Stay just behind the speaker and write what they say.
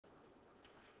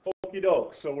Okie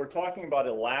doke. So we're talking about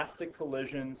elastic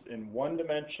collisions in one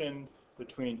dimension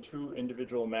between two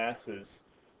individual masses.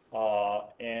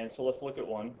 And so let's look at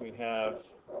one. We have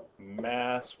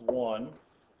mass 1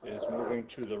 is moving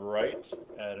to the right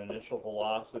at initial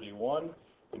velocity 1.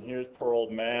 And here's poor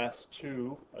old mass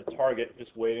 2, a target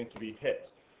just waiting to be hit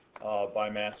by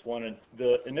mass 1. And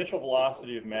the initial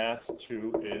velocity of mass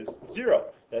 2 is 0.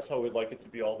 That's how we'd like it to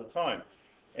be all the time.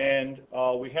 And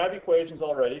we have equations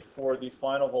already for the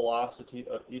final velocity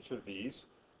of each of these.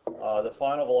 The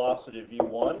final velocity of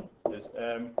v1 is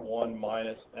m1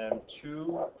 minus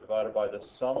m2 divided by the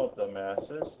sum of the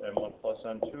masses, m1 plus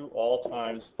m2, all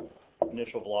times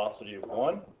initial velocity of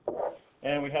 1.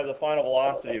 And we have the final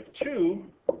velocity of 2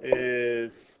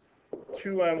 is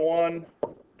 2m1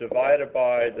 divided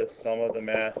by the sum of the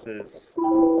masses,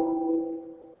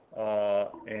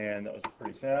 and that was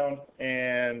pretty sound,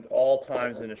 and all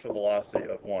times initial velocity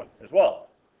of 1 as well.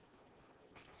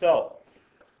 So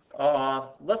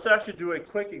let's actually do a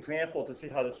quick example to see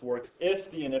how this works if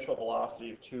the initial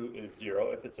velocity of 2 is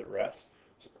 0, if it's at rest.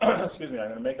 Excuse me, I'm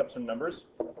going to make up some numbers.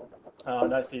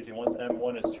 Nice easy ones.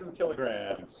 M1 is 2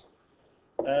 kilograms.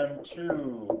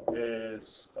 M2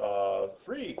 is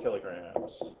 3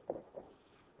 kilograms.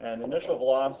 And initial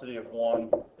velocity of 1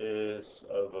 is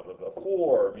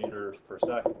 4 meters per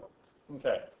second.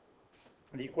 Okay.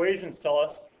 The equations tell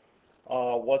us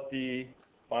what the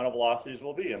final velocities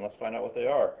will be, and let's find out what they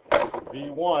are.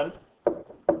 V1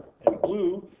 in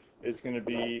blue is going to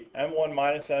be m1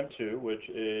 minus m2, which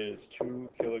is 2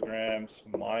 kilograms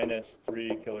minus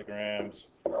 3 kilograms.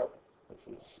 This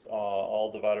is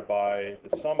all divided by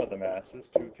the sum of the masses,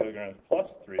 2 kilograms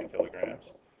plus 3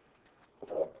 kilograms.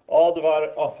 All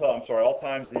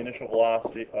times the initial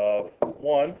velocity of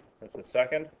 1, that's a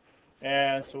second.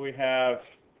 And so we have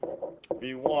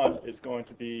v1 is going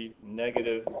to be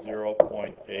negative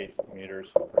 0.8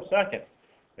 meters per second,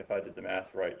 if I did the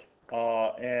math right.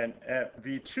 And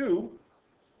v2,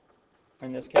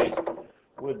 in this case,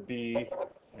 would be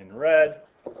in red,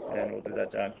 and we'll do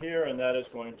that down here, and that is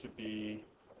going to be,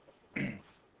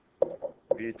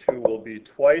 v2 will be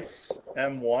twice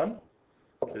m1,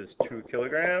 which is 2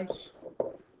 kilograms,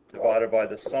 divided by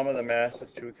the sum of the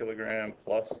masses, 2 kilogram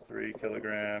plus 3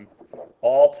 kilogram,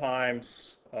 all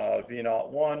times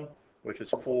v01, which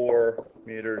is 4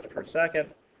 meters per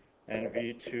second, and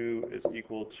v2 is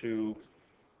equal to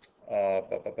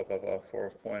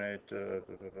 4.8,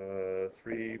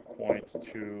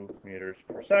 3.2 meters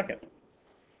per second.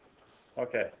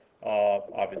 Okay,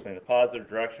 obviously in the positive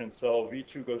direction, so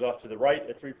v2 goes off to the right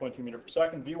at 3.2 meters per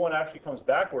second. v1 actually comes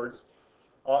backwards.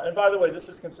 And by the way, this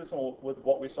is consistent with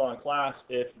what we saw in class.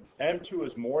 If m2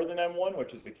 is more than m1,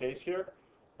 which is the case here,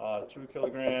 2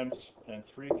 kilograms and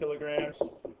 3 kilograms,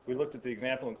 we looked at the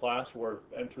example in class where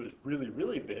m2 is really,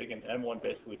 really big and m1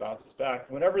 basically bounces back.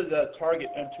 Whenever the target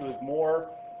m2 is more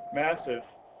massive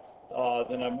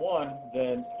than m1,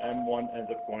 then m1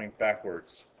 ends up going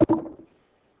backwards.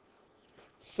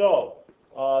 So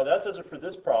that does it for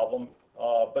this problem,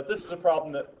 but this is a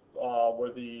problem that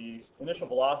where the initial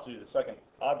velocity of the second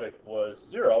object was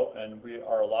 0, and we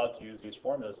are allowed to use these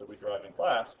formulas that we derived in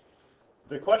class.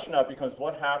 The question now becomes,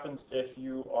 what happens if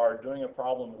you are doing a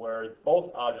problem where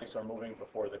both objects are moving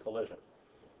before the collision?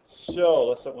 So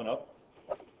let's set one up.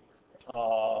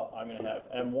 I'm going to have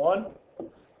m1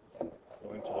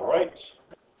 going to the right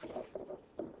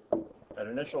at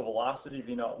initial velocity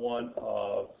v01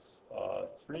 of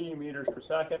 3 meters per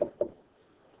second.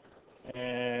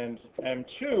 And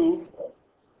m2,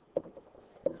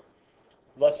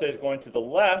 let's say, is going to the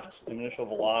left, initial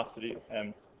velocity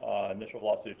of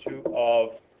 2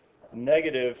 of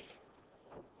negative.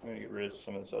 I'm going to get rid of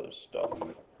some of this other stuff.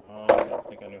 I don't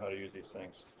think I knew how to use these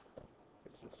things.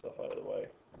 Get this stuff out of the way.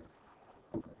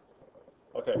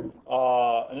 Okay,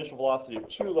 initial velocity of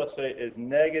 2, let's say, is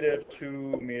negative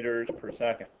 2 meters per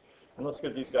second. And let's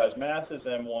get these guys' masses.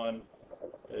 M1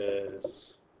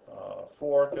 is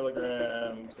 4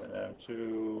 kilograms, and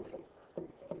M2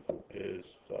 is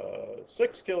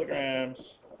 6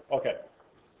 kilograms. Okay.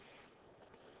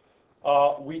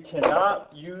 We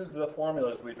cannot use the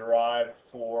formulas we derived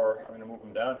for, I'm going to move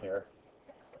them down here,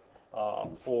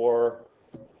 for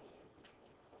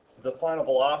the final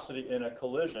velocity in a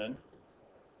collision.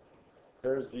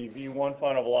 Here's the v1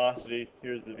 final velocity,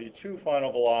 here's the v2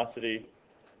 final velocity,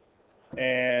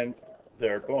 and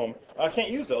there, boom. I can't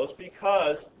use those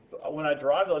because when I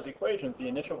derive those equations, the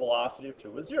initial velocity of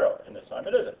 2 is 0, and this time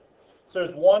it isn't. So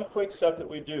there's one quick step that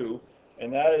we do,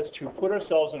 and that is to put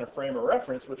ourselves in a frame of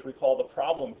reference, which we call the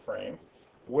problem frame,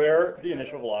 where the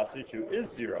initial velocity 2 is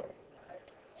 0.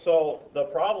 So the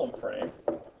problem frame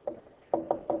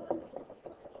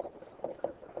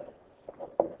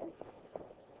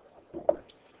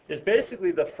is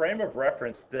basically the frame of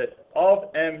reference that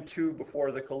of M2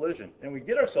 before the collision. And we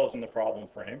get ourselves in the problem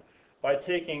frame by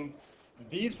taking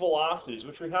these velocities,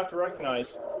 which we have to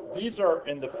recognize, these are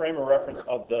in the frame of reference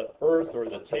of the Earth or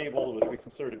the table, which we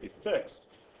consider to be fixed.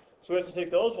 So we have to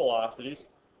take those velocities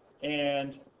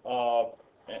and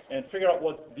figure out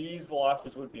what these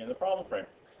velocities would be in the problem frame.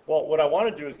 Well, what I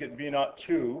want to do is get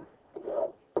V02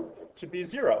 to be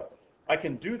 0. I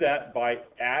can do that by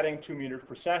adding 2 meters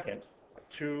per second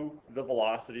to the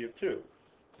velocity of 2,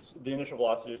 the initial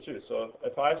velocity of 2. So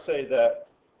if I say that,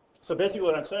 so basically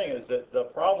what I'm saying is that the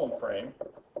problem frame,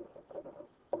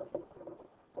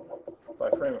 by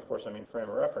frame of course I mean frame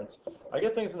of reference, I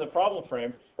get things in the problem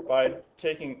frame by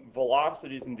taking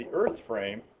velocities in the Earth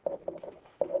frame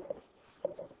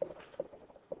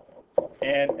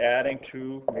and adding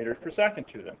 2 meters per second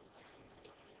to them.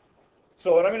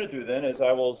 So what I'm going to do then is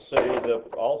I will say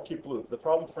I'll keep blue. The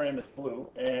problem frame is blue,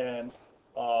 and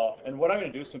what I'm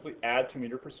going to do is simply add 2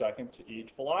 meters per second to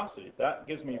each velocity. That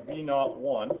gives me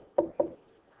V01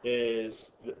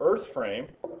 is the Earth frame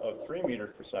of 3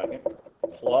 meters per second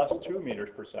plus 2 meters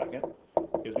per second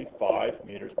gives me 5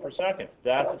 meters per second.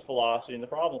 That's its velocity in the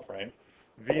problem frame.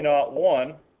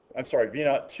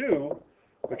 V02,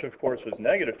 which of course was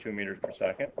negative 2 meters per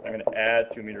second. I'm going to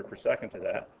add 2 meters per second to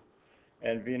that.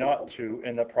 And V02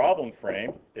 in the problem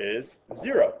frame is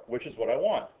 0, which is what I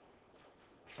want.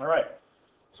 All right.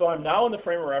 So I'm now in the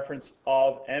frame of reference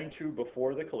of M2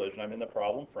 before the collision. I'm in the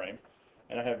problem frame.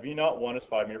 And I have V01 is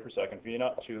 5 meters per second.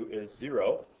 V02 is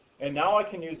 0. And now I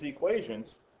can use the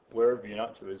equations where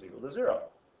V02 is equal to 0.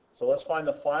 So let's find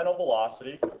the final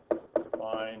velocity.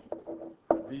 Find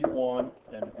V1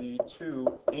 and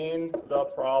V2 in the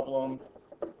problem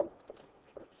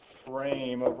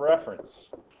frame of reference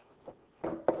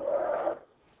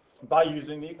by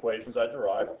using the equations I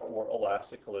derived for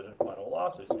elastic collision final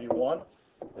velocities. V1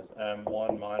 is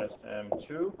m1 minus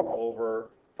m2 over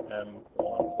m1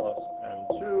 plus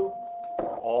m2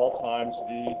 all times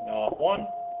V01.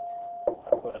 I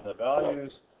put in the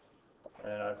values,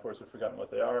 and I, of course, have forgotten what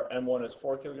they are. M1 is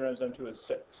 4 kilograms, M2 is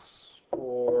 6.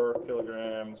 4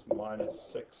 kilograms minus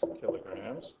 6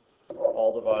 kilograms,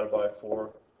 all divided by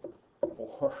 4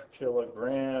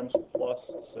 kilograms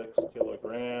plus 6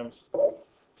 kilograms,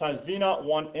 times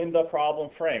V01 in the problem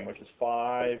frame, which is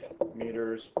 5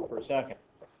 meters per second.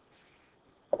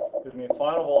 Gives me a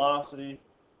final velocity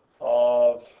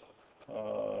of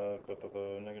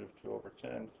negative 2 over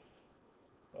 10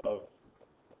 of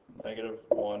negative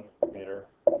 1 meter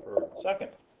per second.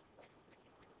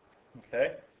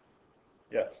 Okay?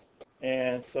 Yes.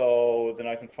 And so then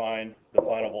I can find the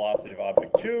final velocity of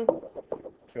object 2,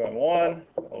 2m1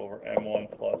 over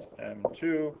m1 plus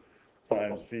m2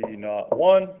 times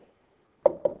V01.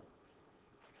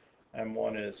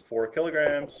 M1 is 4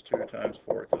 kilograms, 2 times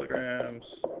 4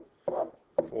 kilograms,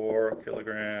 4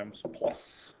 kilograms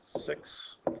plus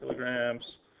 6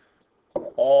 kilograms,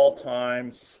 all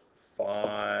times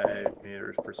 5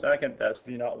 meters per second. That's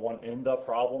V01 in the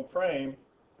problem frame.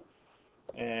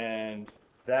 And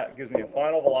that gives me a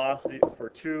final velocity for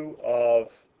 2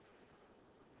 of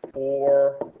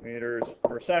 4 meters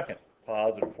per second,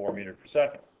 positive 4 meters per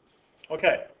second.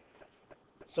 Okay,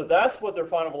 so that's what their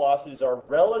final velocities are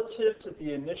relative to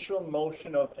the initial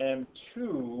motion of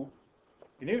M2.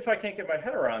 And even if I can't get my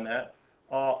head around that,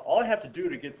 all I have to do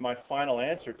to get my final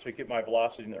answer to get my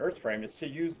velocity in the Earth frame is to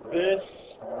use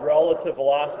this relative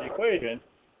velocity equation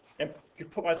and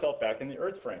put myself back in the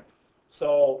Earth frame.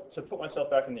 So to put myself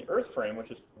back in the Earth frame,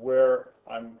 which is where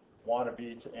I want to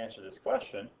be to answer this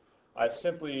question, I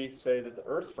simply say that the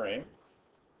Earth frame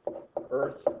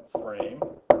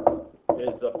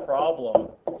is the problem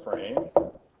frame.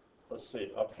 Let's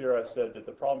see, up here I said that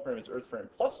the problem frame is Earth frame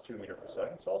plus 2 meters per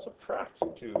second, so I'll subtract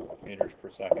 2 meters per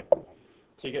second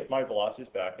to get my velocities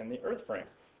back in the Earth frame.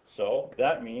 So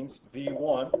that means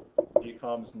V1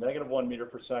 becomes negative 1 meter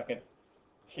per second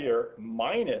here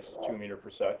minus 2 meters per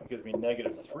second, gives me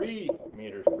negative 3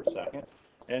 meters per second.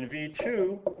 And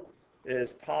V2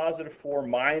 is positive 4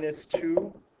 minus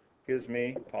 2, gives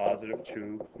me positive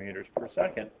 2 meters per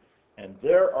second. And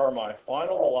there are my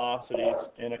final velocities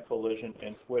in a collision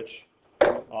in which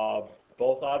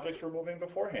both objects were moving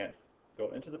beforehand.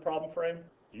 Go into the problem frame,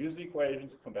 use the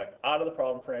equations, come back out of the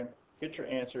problem frame, get your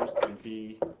answers, and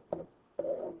be